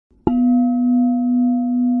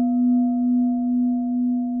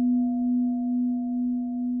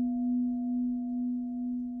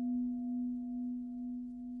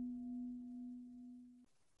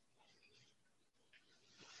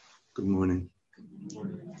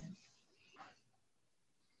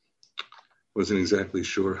Wasn't exactly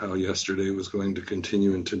sure how yesterday was going to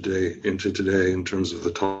continue into today in terms of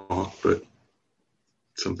the talk, but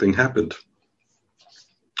something happened.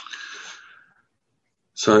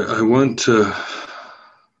 So I want to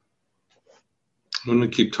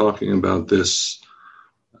keep talking about this.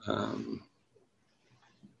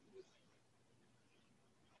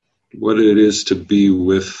 What it is to be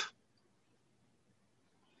with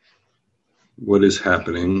what is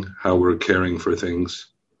happening, how we're caring for things,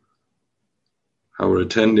 how we're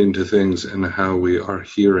attending to things, and how we are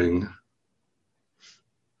hearing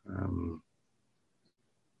the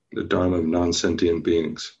Dharma of non-sentient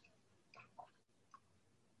beings.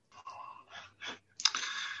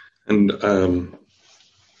 And I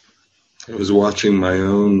was watching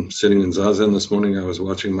sitting in Zazen this morning, I was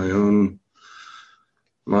watching my own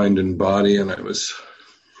mind and body, and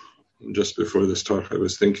just before this talk, I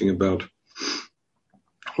was thinking about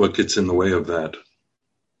what gets in the way of that.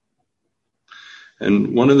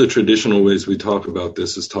 And one of the traditional ways we talk about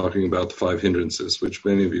this is talking about the 5 hindrances, which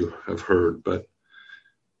many of you have heard, but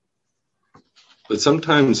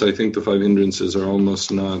sometimes I think the 5 hindrances are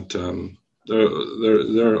almost not, they're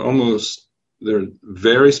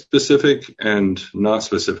very specific and not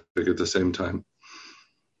specific at the same time.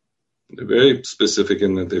 They're very specific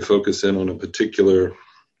in that they focus in on a particular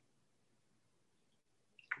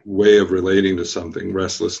way of relating to something,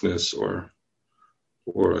 restlessness or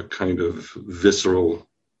a kind of visceral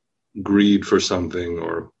greed for something,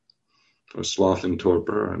 or sloth and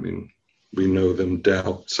torpor. I mean, we know them,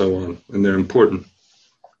 doubt, so on, and they're important.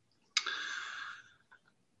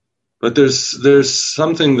 But there's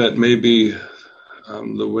something that maybe the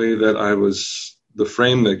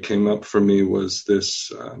frame that came up for me was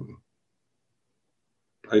this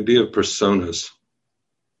idea of personas,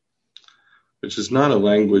 which is not a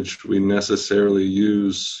language we necessarily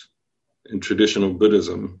use in traditional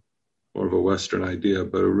Buddhism, more of a Western idea,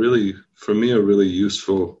 but for me, a really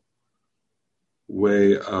useful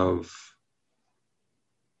way of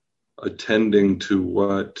attending to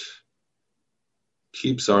what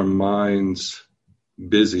keeps our minds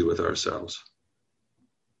busy with ourselves.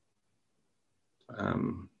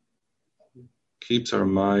 Keeps our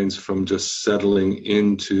minds from just settling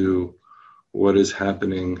into what is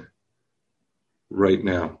happening right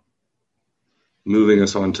now, moving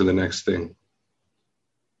us on to the next thing.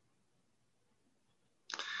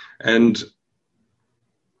 And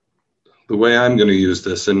the way I'm going to use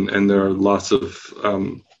this, and there are lots of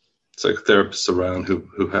psychotherapists around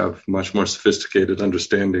who have much more sophisticated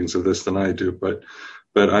understandings of this than I do, but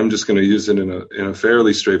I'm just going to use it in a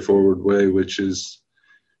fairly straightforward way, which is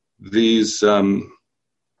these a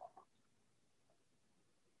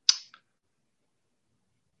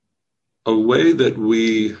way that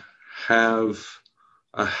we have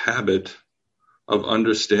a habit of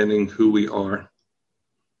understanding who we are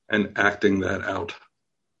and acting that out.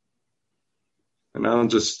 And I'll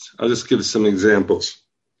just give some examples.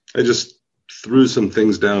 I just threw some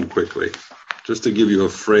things down quickly, just to give you a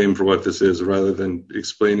frame for what this is, rather than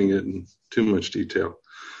explaining it in too much detail.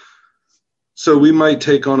 So we might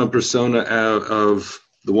take on a persona of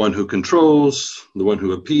the one who controls, the one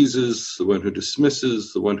who appeases, the one who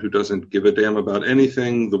dismisses, the one who doesn't give a damn about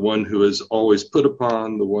anything, the one who is always put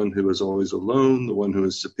upon, the one who is always alone, the one who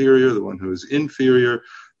is superior, the one who is inferior,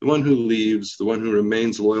 the one who leaves, the one who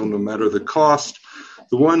remains loyal no matter the cost,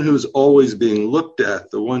 the one who is always being looked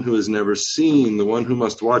at, the one who is never seen, the one who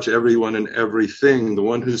must watch everyone and everything, the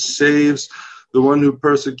one who saves, the one who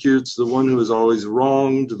persecutes, the one who is always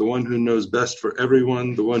wronged, the one who knows best for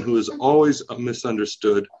everyone, the one who is always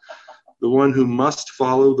misunderstood, the one who must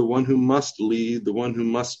follow, the one who must lead, the one who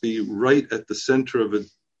must be right at the center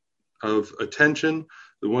of attention,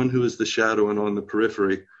 the one who is the shadow and on the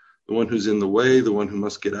periphery, the one who's in the way, the one who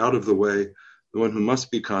must get out of the way, the one who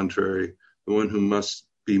must be contrary, the one who must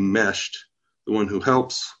be meshed, the one who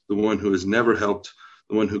helps, the one who is never helped,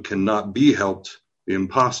 the one who cannot be helped, the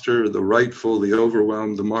imposter, the rightful, the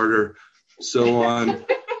overwhelmed, the martyr, so on,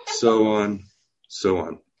 so on, so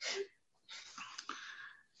on.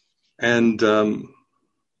 And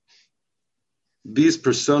these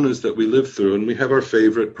personas that we live through, and we have our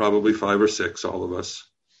favorite, probably 5 or 6, all of us,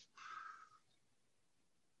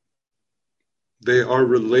 they are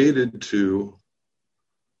related to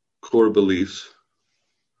core beliefs,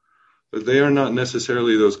 but they are not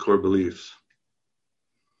necessarily those core beliefs.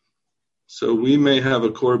 So we may have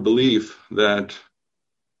a core belief that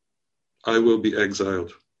I will be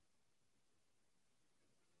exiled,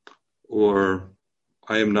 or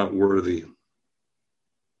I am not worthy.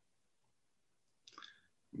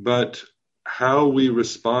 But how we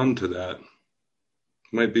respond to that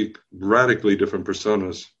might be radically different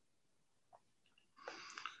personas.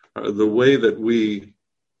 The way that we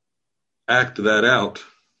act that out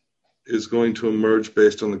is going to emerge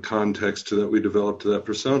based on the context that we developed to that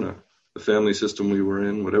persona, the family system we were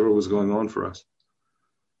in, whatever was going on for us.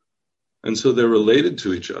 And so they're related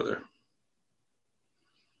to each other.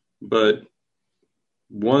 But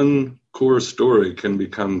one core story can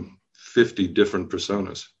become 50 different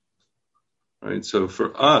personas, right? So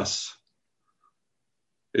for us,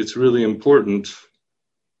 it's really important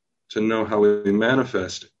to know how we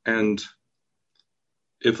manifest. And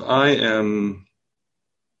if I am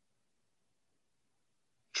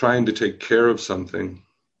trying to take care of something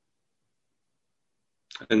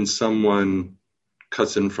and someone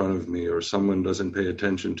cuts in front of me, or someone doesn't pay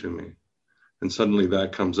attention to me, and suddenly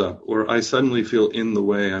that comes up, or I suddenly feel in the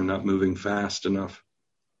way, I'm not moving fast enough,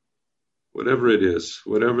 whatever it is,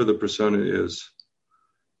 whatever the persona is,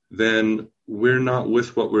 then we're not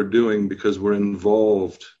with what we're doing because we're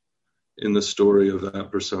involved in the story of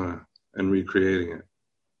that persona and recreating it.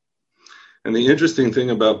 And the interesting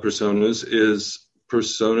thing about personas is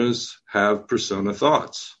personas have persona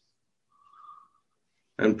thoughts.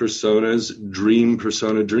 And personas dream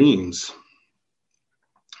persona dreams.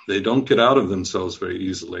 They don't get out of themselves very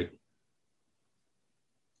easily.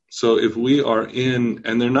 So if we are in,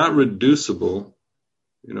 and they're not reducible,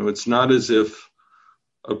 it's not as if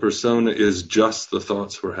a persona is just the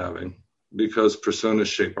thoughts we're having, because personas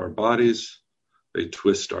shape our bodies, they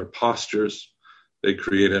twist our postures, they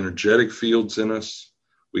create energetic fields in us,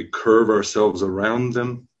 we curve ourselves around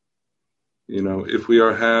them. If we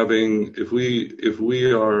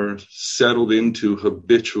are settled into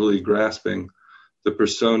habitually grasping the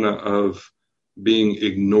persona of being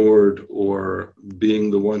ignored or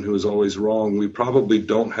being the one who is always wrong, we probably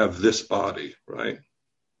don't have this body, right?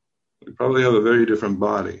 We probably have a very different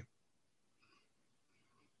body.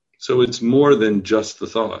 So it's more than just the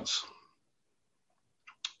thoughts.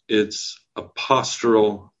 It's a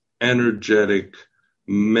postural, energetic,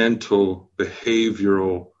 mental,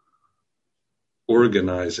 behavioral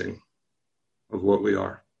organizing of what we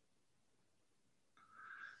are.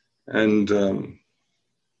 And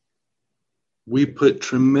we put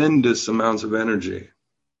tremendous amounts of energy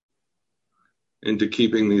into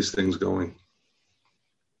keeping these things going.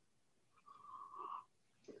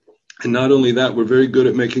 And not only that, we're very good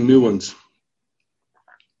at making new ones.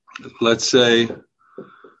 Let's say,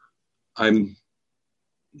 I'm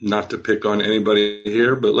not to pick on anybody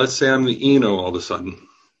here, but let's say I'm the Eno all of a sudden.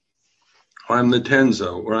 Or I'm the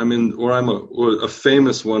Tenzo, or a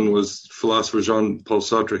famous one was philosopher Jean-Paul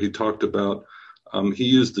Sartre. He talked about, he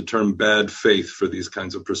used the term bad faith for these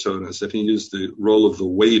kinds of personas, and he used the role of the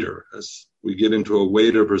waiter. As we get into a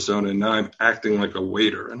waiter persona, and now I'm acting like a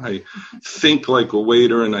waiter, and I think like a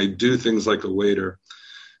waiter, and I do things like a waiter.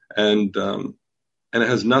 And it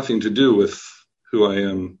has nothing to do with who I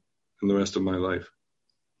am in the rest of my life.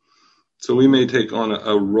 So we may take on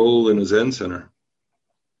a role in a Zen center,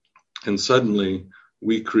 and suddenly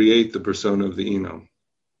we create the persona of the Eno.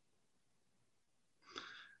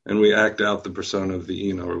 And we act out the persona of the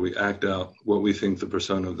Eno, or we act out what we think the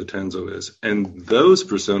persona of the Tenzo is. And those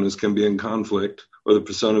personas can be in conflict, or the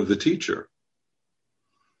persona of the teacher.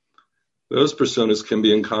 Those personas can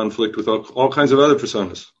be in conflict with all kinds of other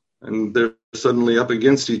personas. And they're suddenly up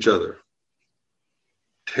against each other,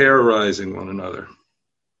 terrorizing one another.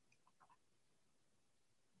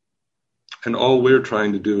 And all we're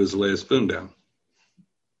trying to do is lay a spoon down.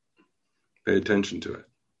 Pay attention to it.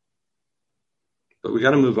 But we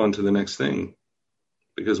got to move on to the next thing,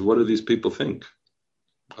 because what do these people think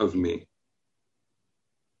of me?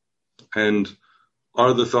 And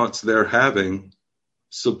are the thoughts they're having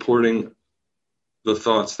supporting the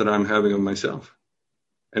thoughts that I'm having of myself?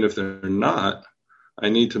 And if they're not, I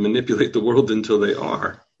need to manipulate the world until they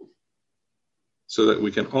are, so that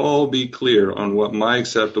we can all be clear on what my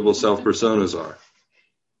acceptable self-personas are.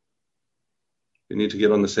 We need to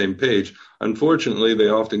get on the same page. Unfortunately, they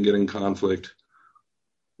often get in conflict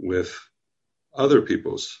with other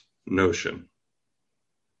people's notion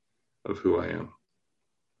of who I am.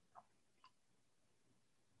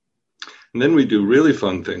 And then we do really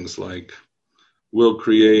fun things like we'll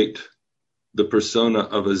create the persona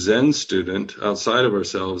of a Zen student outside of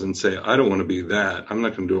ourselves and say, I don't want to be that. I'm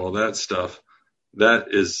not going to do all that stuff.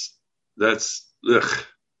 That's ugh.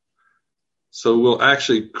 So we'll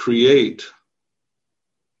actually create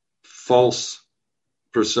false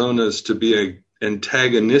personas to be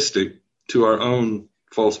antagonistic to our own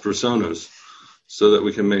false personas, so that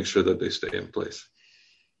we can make sure that they stay in place.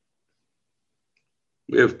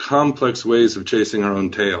 We have complex ways of chasing our own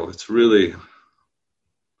tail. It's really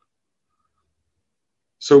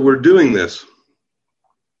So we're doing this.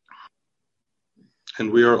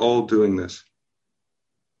 And we are all doing this.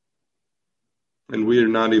 And we are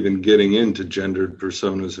not even getting into gendered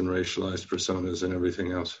personas and racialized personas and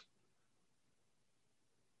everything else.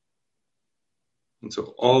 And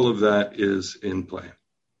so all of that is in play.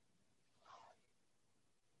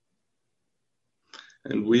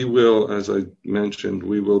 And we will, as I mentioned,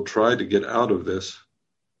 we will try to get out of this.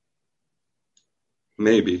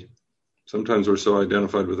 Maybe. Sometimes we're so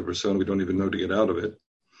identified with a persona we don't even know to get out of it.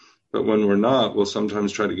 But when we're not, we'll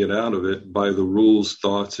sometimes try to get out of it by the rules,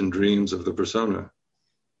 thoughts, and dreams of the persona.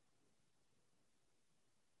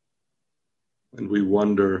 And we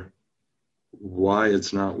wonder why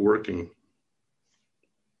it's not working.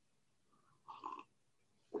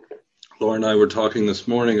 Laura and I were talking this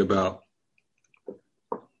morning about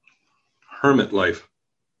hermit life.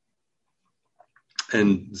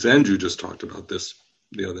 And Zenju just talked about this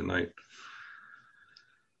the other night.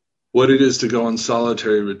 What it is to go on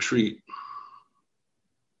solitary retreat.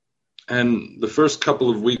 And the first couple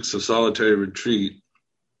of weeks of solitary retreat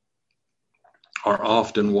are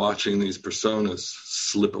often watching these personas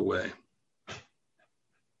slip away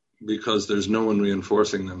because there's no one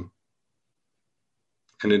reinforcing them.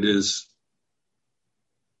 And it is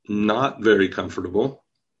not very comfortable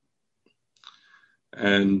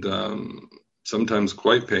and sometimes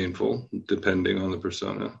quite painful, depending on the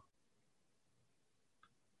persona.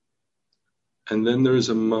 And then there's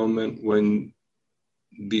a moment when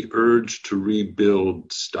the urge to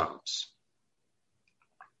rebuild stops.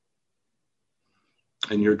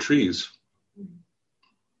 And you're trees.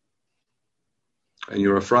 And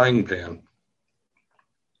you're a frying pan.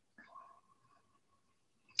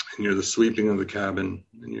 And you're the sweeping of the cabin.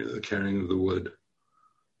 And you're the carrying of the wood.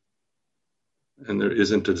 And there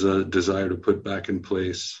isn't a desire to put back in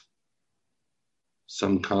place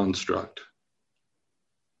some construct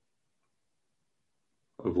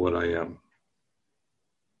of what I am.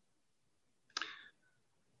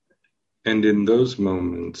 And in those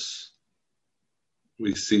moments,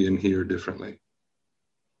 we see and hear differently.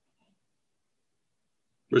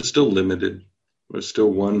 We're still limited. We're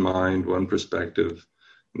still one mind, one perspective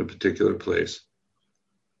in a particular place.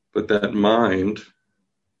 But that mind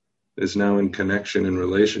is now in connection and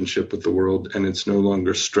relationship with the world, and it's no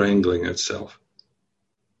longer strangling itself.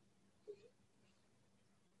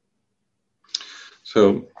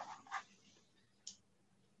 So,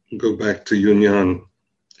 go back to Yunyan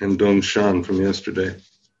and Dongshan from yesterday.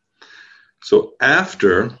 So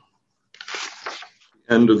after the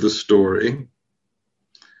end of the story,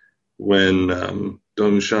 when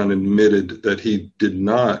Dongshan admitted that he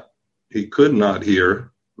could not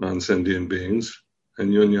hear non-sentient beings,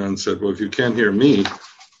 and Yunyan said, well, if you can't hear me,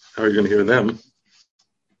 how are you going to hear them?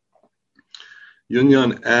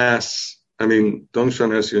 Dongshan asks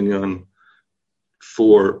Yunyan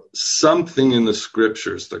for something in the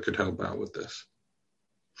scriptures that could help out with this.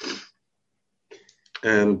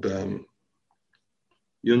 And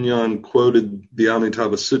Yunyan quoted the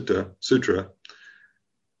Amitabha Sutra,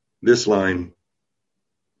 this line,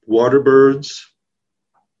 water birds,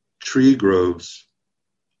 tree groves,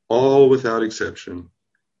 all without exception,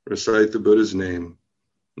 recite the Buddha's name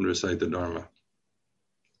and recite the Dharma.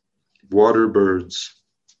 Water birds,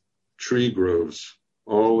 tree groves,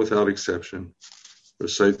 all without exception,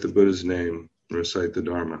 recite the Buddha's name and recite the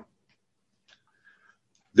Dharma.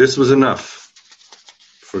 This was enough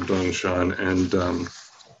for Dongshan, and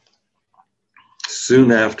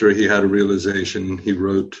soon after he had a realization, he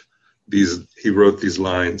wrote these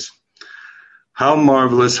lines. How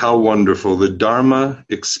marvelous, how wonderful, the Dharma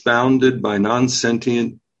expounded by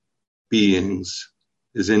non-sentient beings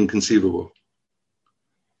is inconceivable.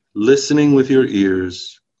 Listening with your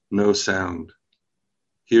ears, no sound.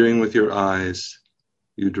 Hearing with your eyes,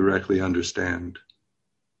 you directly understand.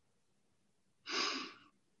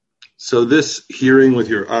 So this hearing with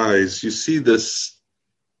your eyes, you see this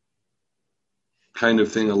kind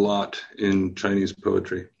of thing a lot in Chinese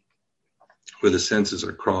poetry, where the senses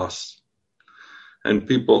are crossed. And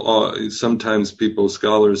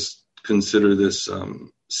scholars consider this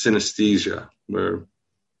synesthesia, where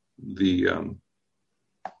the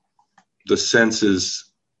senses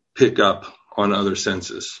pick up on other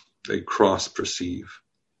senses. They cross-perceive.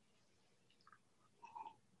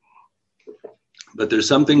 But there's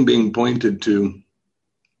something being pointed to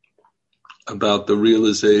about the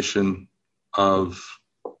realization of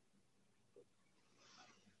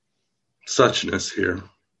suchness here,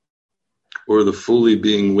 or the fully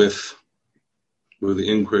being with, where the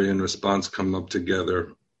inquiry and response come up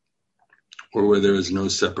together, or where there is no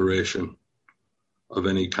separation of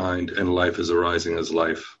any kind and life is arising as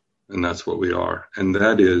life and that's what we are. And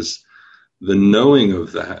that is the knowing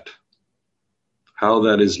of that, how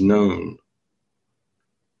that is known,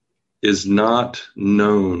 is not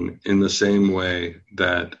known in the same way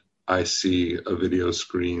that I see a video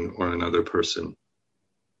screen or another person.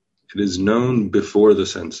 It is known before the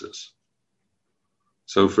senses.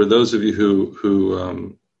 So for those of you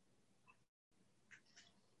who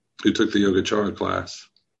took the Yogacara class,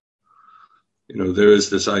 there is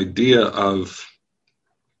this idea of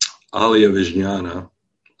Alaya Vijnana,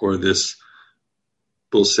 or this,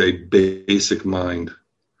 we'll say, basic mind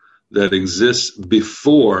that exists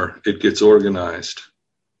before it gets organized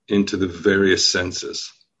into the various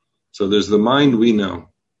senses. So there's the mind we know,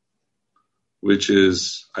 which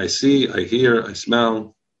is I see, I hear, I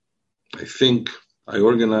smell, I think, I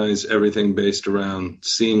organize everything based around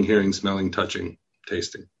seeing, hearing, smelling, touching,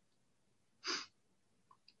 tasting.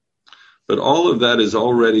 But all of that is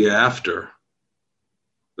already after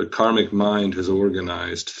the karmic mind has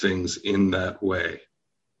organized things in that way,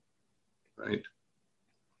 right?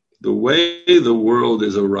 The way the world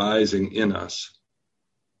is arising in us,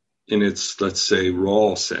 in its, let's say,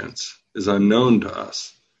 raw sense, is unknown to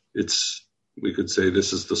us. We could say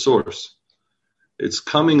this is the source. It's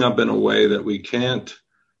coming up in a way that we can't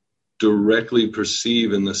directly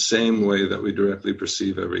perceive in the same way that we directly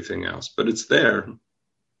perceive everything else. But it's there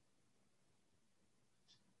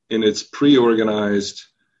in its pre-organized,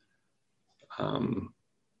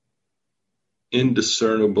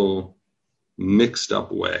 indiscernible, mixed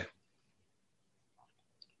up way.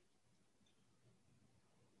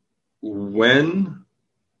 When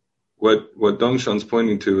what Dongshan's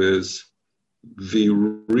pointing to is the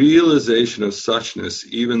realization of suchness,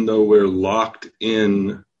 even though we're locked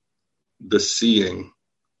in the seeing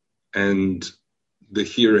and the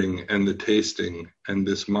hearing and the tasting and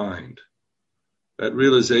this mind, that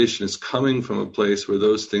realization is coming from a place where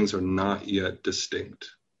those things are not yet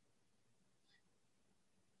distinct.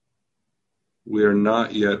 We are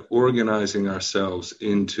not yet organizing ourselves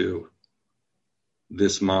into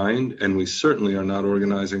this mind, and we certainly are not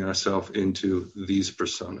organizing ourselves into these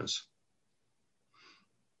personas.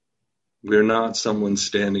 We're not someone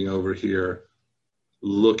standing over here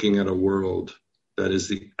looking at a world that is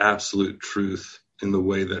the absolute truth in the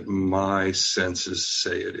way that my senses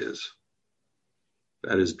say it is.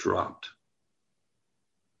 That is dropped.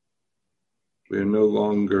 We are no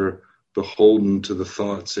longer beholden to the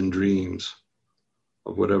thoughts and dreams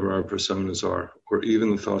of whatever our personas are, or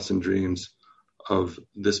even the thoughts and dreams of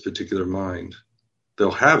this particular mind. They'll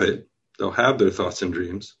have it. They'll have their thoughts and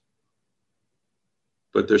dreams.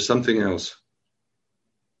 But there's something else.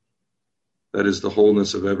 That is the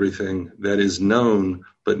wholeness of everything that is known,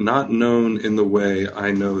 but not known in the way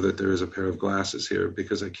I know that there is a pair of glasses here,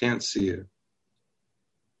 because I can't see it.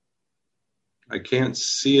 I can't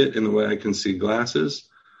see it in the way I can see glasses,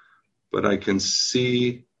 but I can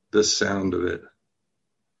see the sound of it,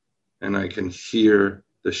 and I can hear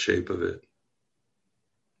the shape of it.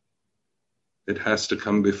 It has to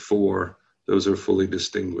come before those are fully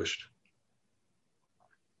distinguished.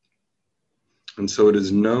 And so it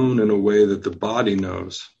is known in a way that the body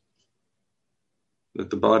knows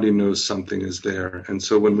something is there. And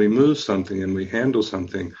so when we move something and we handle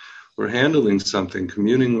something, we're handling something,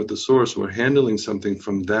 communing with the source, we're handling something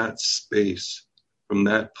from that space, from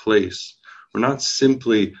that place. We're not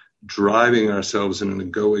simply driving ourselves in an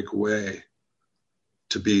egoic way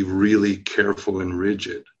to be really careful and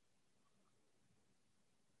rigid.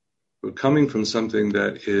 We're coming from something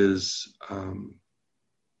that is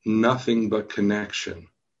nothing but connection,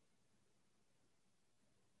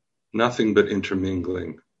 nothing but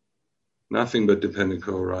intermingling, nothing but dependent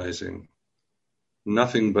co-arising,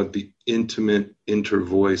 nothing but the intimate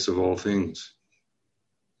intervoice of all things.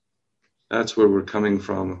 That's where we're coming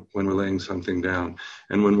from when we're laying something down.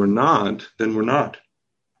 And when we're not, then we're not.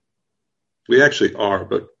 We actually are,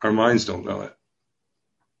 but our minds don't know it.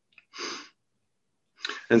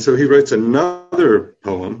 And so he writes another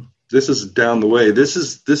poem. This is down the way. This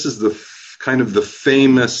is the kind of the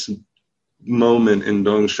famous moment in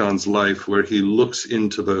Dongshan's life where he looks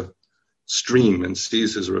into the stream and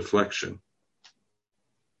sees his reflection.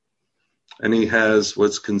 And he has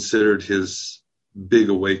what's considered his big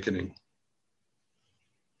awakening.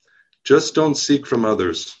 Just don't seek from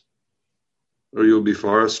others, or you'll be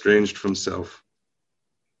far estranged from self.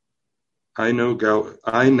 I now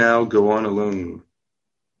go on alone,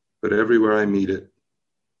 but everywhere I meet it,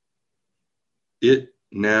 it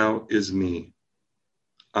now is me.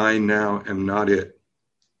 I now am not it.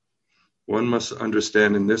 One must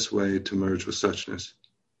understand in this way to merge with suchness.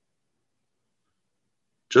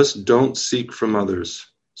 Just don't seek from others,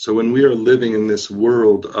 So when we are living in this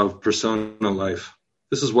world of persona life,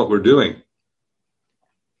 this is what we're doing.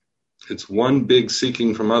 It's one big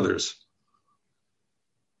seeking from others.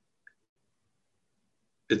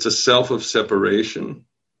 It's a self of separation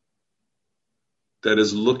that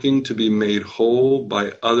is looking to be made whole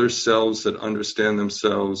by other selves that understand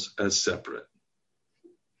themselves as separate.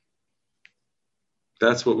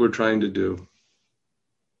 That's what we're trying to do.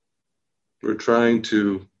 We're trying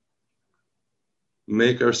to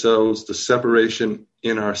make ourselves, the separation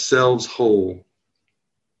in ourselves, whole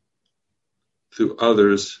through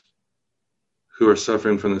others who are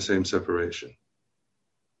suffering from the same separation.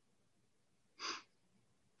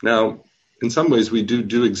 Now, in some ways, we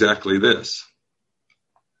do exactly this.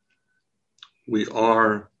 We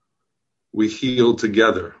heal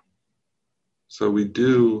together. So we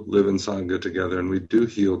do live in Sangha together and we do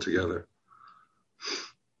heal together.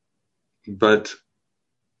 But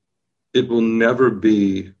it will never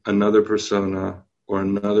be another persona or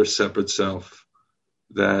another separate self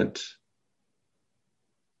that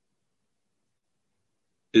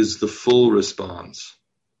is the full response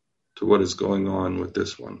to what is going on with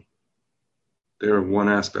this one. They are one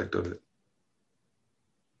aspect of it.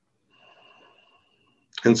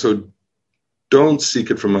 And so don't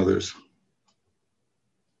seek it from others,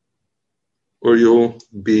 or you'll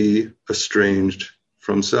be estranged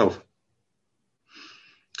from self.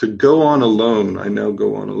 To go on alone, I now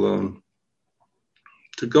go on alone.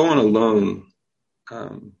 To go on alone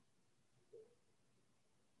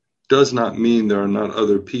does not mean there are not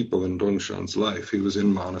other people in Dongshan's life. He was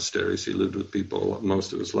in monasteries, he lived with people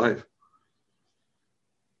most of his life.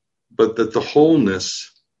 But that the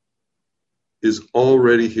wholeness is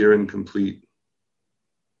already here and complete.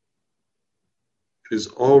 It is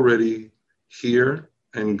already here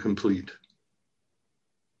and complete.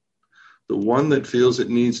 The one that feels it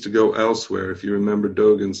needs to go elsewhere, if you remember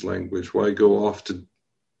Dogen's language, why go off to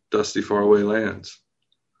dusty faraway lands?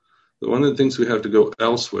 The one that thinks we have to go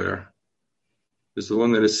elsewhere is the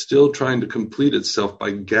one that is still trying to complete itself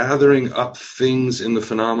by gathering up things in the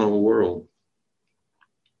phenomenal world.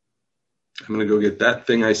 I'm going to go get that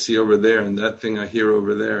thing I see over there and that thing I hear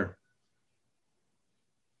over there.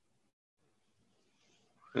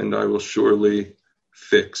 And I will surely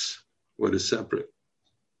fix what is separate.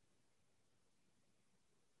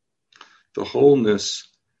 The wholeness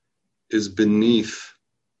is beneath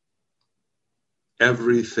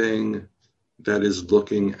everything that is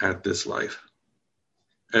looking at this life,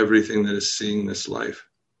 everything that is seeing this life.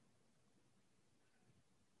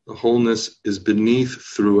 The wholeness is beneath,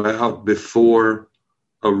 throughout, before,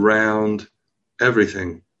 around,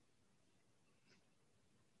 everything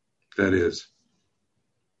that is.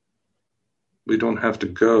 We don't have to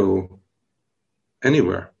go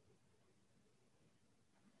anywhere.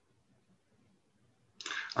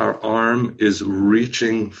 Our arm is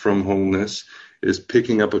reaching from wholeness, is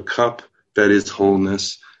picking up a cup that is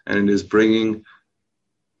wholeness, and it is bringing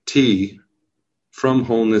tea from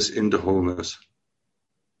wholeness into wholeness.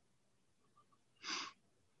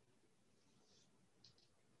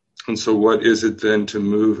 And so what is it then to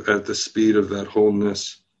move at the speed of that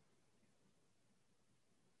wholeness?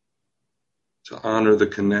 To honor the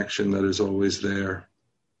connection that is always there.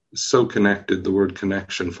 So connected, the word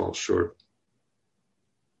connection falls short.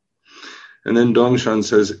 And then Dongshan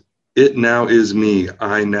says, it now is me,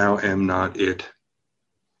 I now am not it.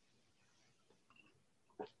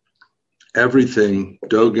 Everything,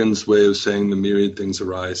 Dogen's way of saying the myriad things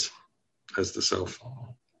arise as the self.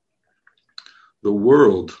 The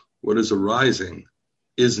world, what is arising,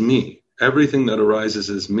 is me. Everything that arises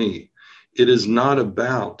is me. It is not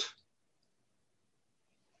about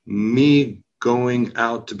me going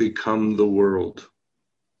out to become the world.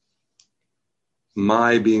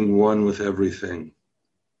 My being one with everything.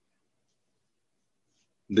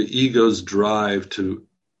 The ego's drive to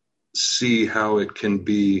see how it can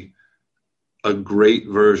be a great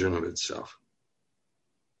version of itself.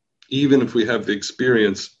 Even if we have the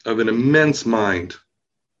experience of an immense mind,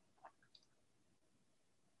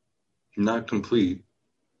 not complete,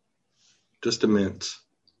 just immense.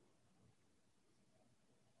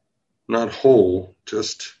 Not whole,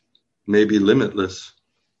 just maybe limitless.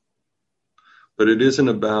 But it isn't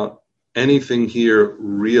about anything here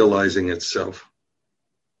realizing itself.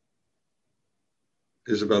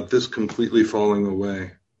 It is about this completely falling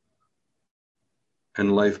away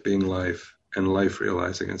and life being life and life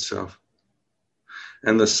realizing itself.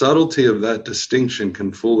 And the subtlety of that distinction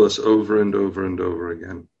can fool us over and over and over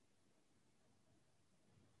again.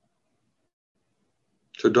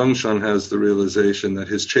 So Dongshan has the realization that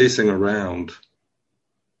his chasing around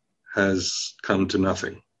has come to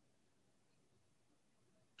nothing.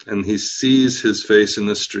 and he sees his face in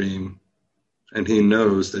the stream, and he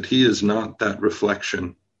knows that he is not that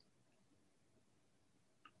reflection.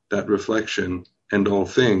 That reflection and all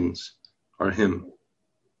things are him.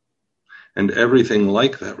 And everything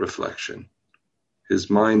like that reflection. His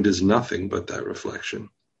mind is nothing but that reflection.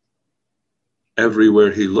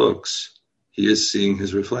 Everywhere he looks, he is seeing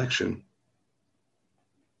his reflection.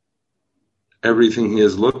 Everything he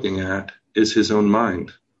is looking at is his own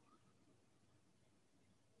mind.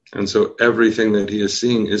 And so everything that he is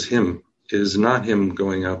seeing is him. It is not him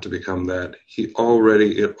going out to become that. It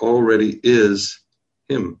already is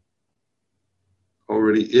him.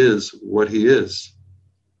 Already is what he is.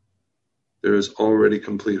 There is already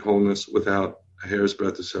complete wholeness without a hair's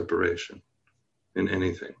breadth of separation in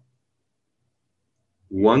anything.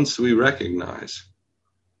 Once we recognize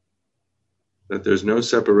that there's no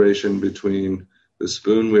separation between the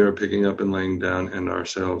spoon we are picking up and laying down and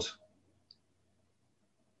ourselves.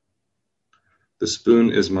 The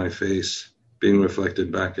spoon is my face being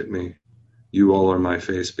reflected back at me. You all are my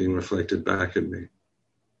face being reflected back at me.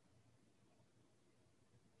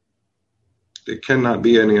 It cannot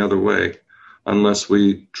be any other way unless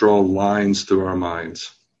we draw lines through our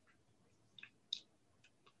minds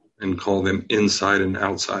and call them inside and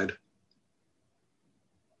outside.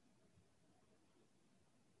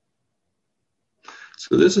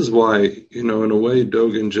 So this is why, in a way,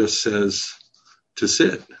 Dogen just says to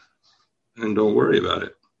sit and don't worry about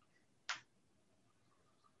it.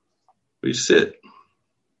 We sit.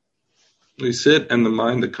 We sit, and the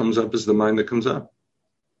mind that comes up is the mind that comes up.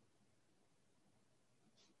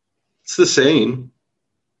 It's the same.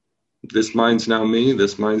 This mind's now me,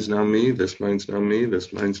 this mind's now me, this mind's now me,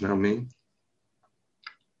 this mind's now me.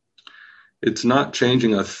 It's not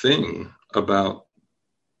changing a thing about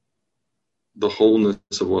the wholeness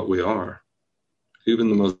of what we are. Even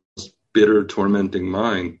the most bitter, tormenting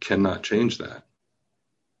mind cannot change that.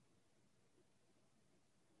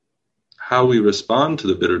 How we respond to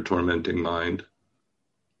the bitter, tormenting mind,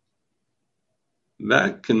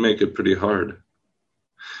 that can make it pretty hard.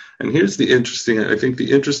 And here's the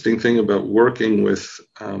interesting thing about working with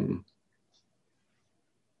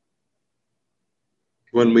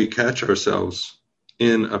when we catch ourselves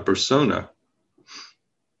in a persona.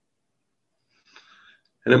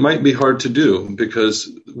 And it might be hard to do because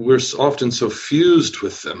we're often so fused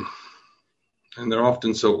with them. And they're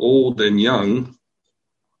often so old and young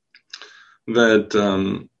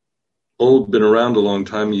that old been around a long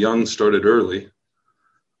time, young started early.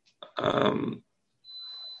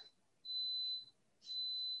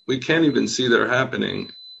 We can't even see they're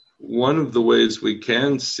happening. One of the ways we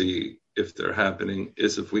can see if they're happening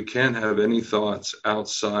is if we can't have any thoughts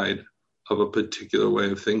outside of a particular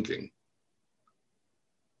way of thinking.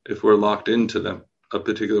 If we're locked into them, a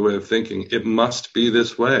particular way of thinking, it must be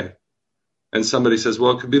this way. And somebody says,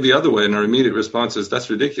 well, it could be the other way. And our immediate response is, that's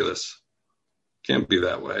ridiculous. Can't be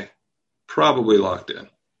that way. Probably locked in.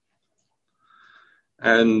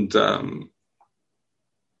 And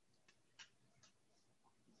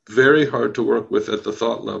very hard to work with at the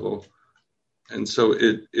thought level. And so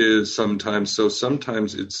it is sometimes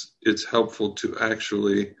it's helpful to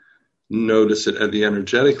actually notice it at the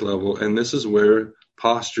energetic level. And this is where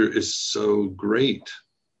posture is so great,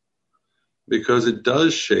 because it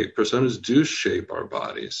does shape, personas do shape our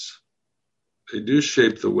bodies. They do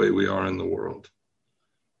shape the way we are in the world.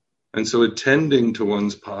 And so attending to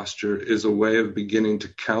one's posture is a way of beginning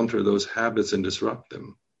to counter those habits and disrupt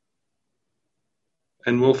them.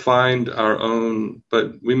 And we'll find our own,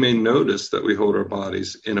 but we may notice that we hold our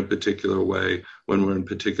bodies in a particular way when we're in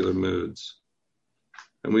particular moods.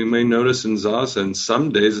 And we may notice in Zazen,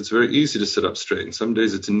 some days it's very easy to sit up straight, and some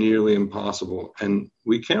days it's nearly impossible. And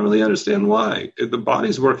we can't really understand why. If the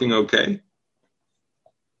body's working okay.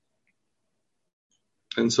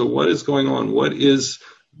 And so what is going on? What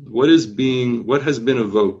has been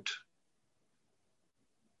evoked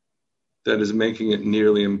that is making it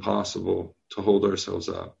nearly impossible to hold ourselves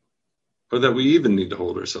up? Or that we even need to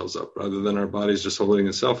hold ourselves up rather than our body's just holding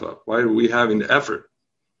itself up? Why are we having to effort?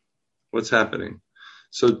 What's happening?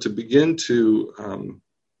 So to begin to, I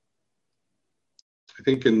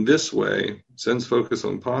think in this way, Zen's focus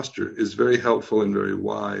on posture is very helpful and very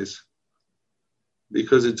wise,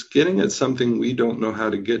 because it's getting at something we don't know how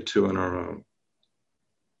to get to on our own.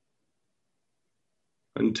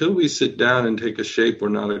 Until we sit down and take a shape we're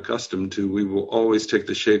not accustomed to, we will always take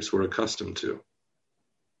the shapes we're accustomed to.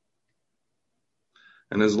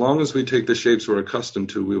 And as long as we take the shapes we're accustomed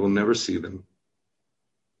to, we will never see them.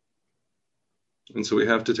 And so we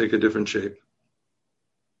have to take a different shape.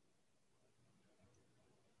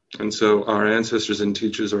 And so our ancestors and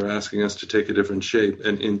teachers are asking us to take a different shape.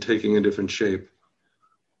 And in taking a different shape,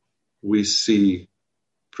 we see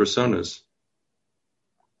personas.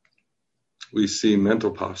 We see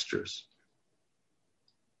mental postures.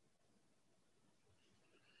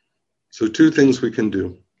 So 2 things we can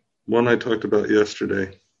do. One I talked about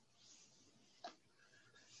yesterday.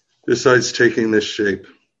 Besides taking this shape.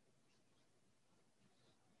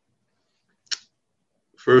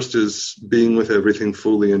 First is being with everything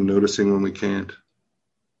fully and noticing when we can't.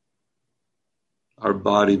 Our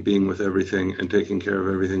body being with everything and taking care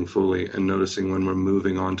of everything fully and noticing when we're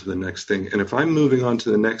moving on to the next thing. And if I'm moving on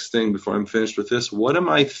to the next thing before I'm finished with this, what am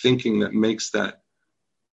I thinking that makes that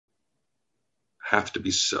have to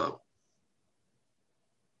be so?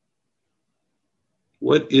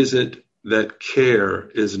 What is it that care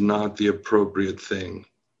is not the appropriate thing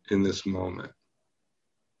in this moment?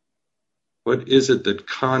 What is it that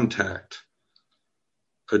contact,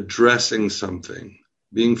 addressing something,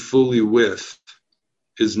 being fully with,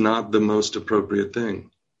 is not the most appropriate thing?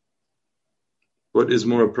 What is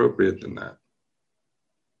more appropriate than that?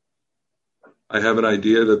 I have an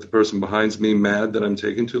idea that the person behind me mad that I'm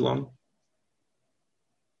taking too long.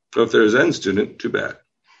 So if they're a Zen student, too bad.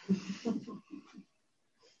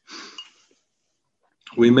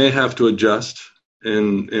 We may have to adjust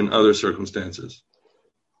in other circumstances.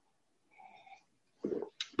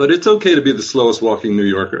 But it's okay to be the slowest walking New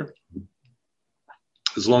Yorker,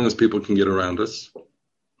 as long as people can get around us.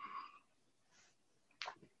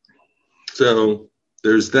 So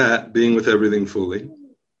there's that, being with everything fully.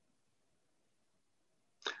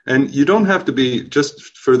 And you don't have to be,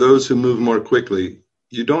 just for those who move more quickly,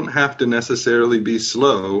 you don't have to necessarily be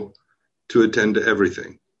slow to attend to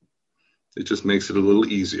everything. It just makes it a little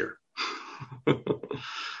easier.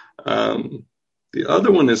 The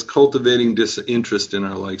other one is cultivating disinterest in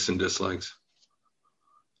our likes and dislikes.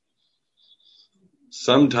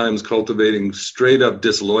 Sometimes cultivating straight up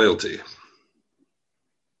disloyalty.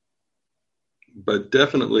 But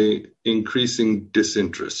definitely increasing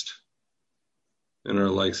disinterest in our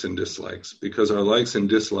likes and dislikes, because our likes and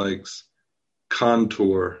dislikes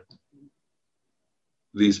contour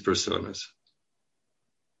these personas.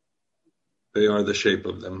 They are the shape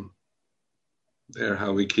of them. They are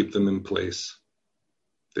how we keep them in place.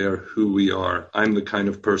 They are who we are. I'm the kind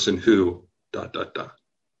of person who, ...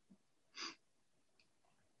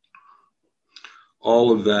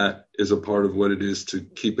 All of that is a part of what it is to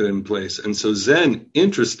keep it in place. And so Zen,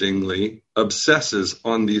 interestingly, obsesses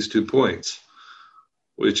on these 2 points,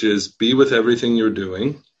 which is be with everything you're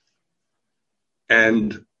doing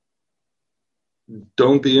and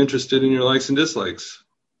don't be interested in your likes and dislikes.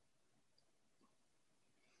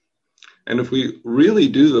 And if we really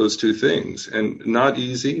do those 2 things, and not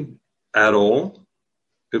easy at all,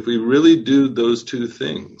 if we really do those 2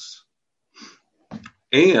 things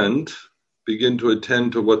and begin to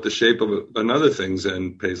attend to what the shape of another thing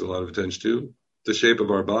Zen pays a lot of attention to, the shape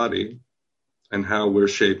of our body and how we're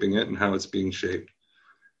shaping it and how it's being shaped,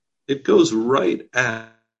 it goes right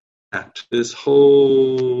at this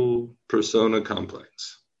whole persona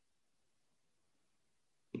complex.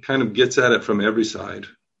 It kind of gets at it from every side.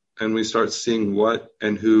 And we start seeing what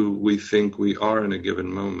and who we think we are in a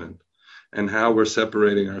given moment, and how we're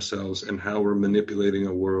separating ourselves, and how we're manipulating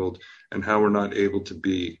a world, and how we're not able to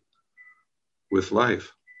be with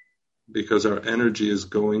life, because our energy is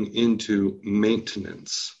going into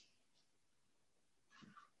maintenance.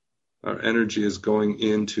 Our energy is going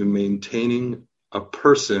into maintaining a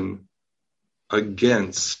person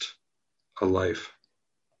against a life,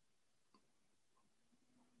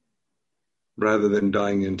 rather than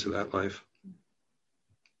dying into that life.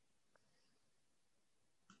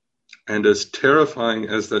 And as terrifying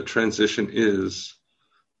as that transition is,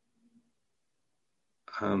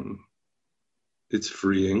 it's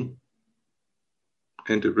freeing,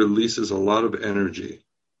 and it releases a lot of energy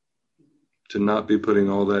to not be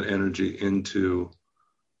putting all that energy into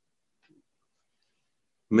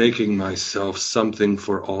making myself something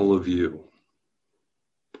for all of you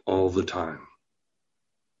all the time.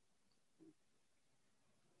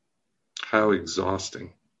 How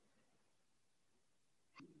exhausting.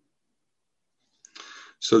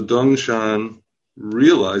 So Dongshan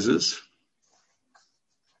realizes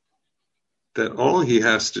that all he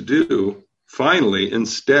has to do, finally,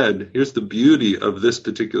 instead, here's the beauty of this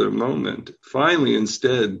particular moment, finally,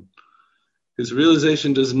 instead, his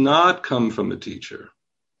realization does not come from a teacher.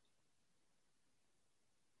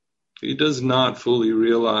 He does not fully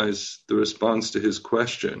realize the response to his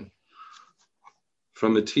question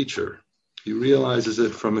from a teacher. He realizes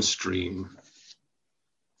it from a stream.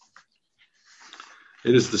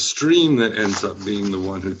 It is the stream that ends up being the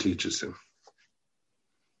one who teaches him.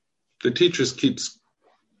 The teacher keeps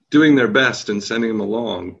doing their best and sending him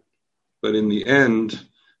along, but in the end,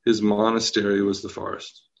 his monastery was the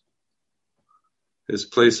forest. His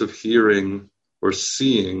place of hearing or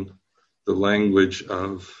seeing the language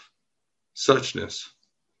of suchness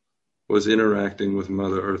was interacting with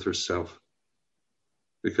Mother Earth herself,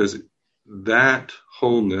 because that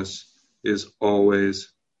wholeness is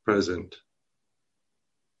always present.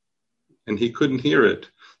 And he couldn't hear it.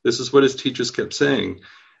 This is what his teachers kept saying.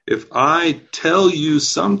 If I tell you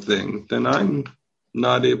something, then I'm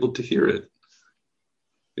not able to hear it.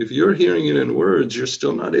 If you're hearing it in words, you're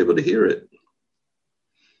still not able to hear it.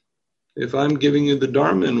 If I'm giving you the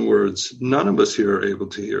Dharma in words, none of us here are able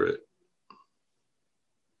to hear it.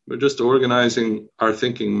 We're just organizing our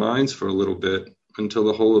thinking minds for a little bit until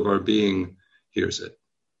the whole of our being hears it.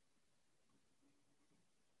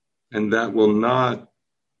 And that will not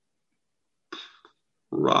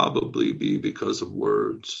probably be because of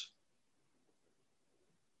words.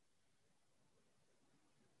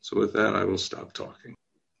 So with that, I will stop talking.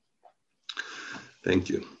 Thank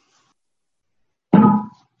you.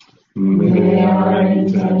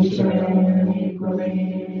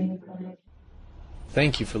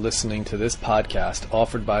 Thank you for listening to this podcast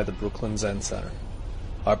offered by the Brooklyn Zen Center.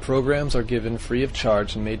 Our programs are given free of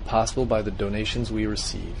charge and made possible by the donations we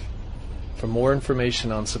receive. For more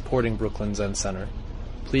information on supporting Brooklyn Zen Center,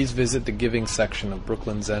 please visit the giving section of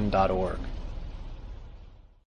brooklynzen.org.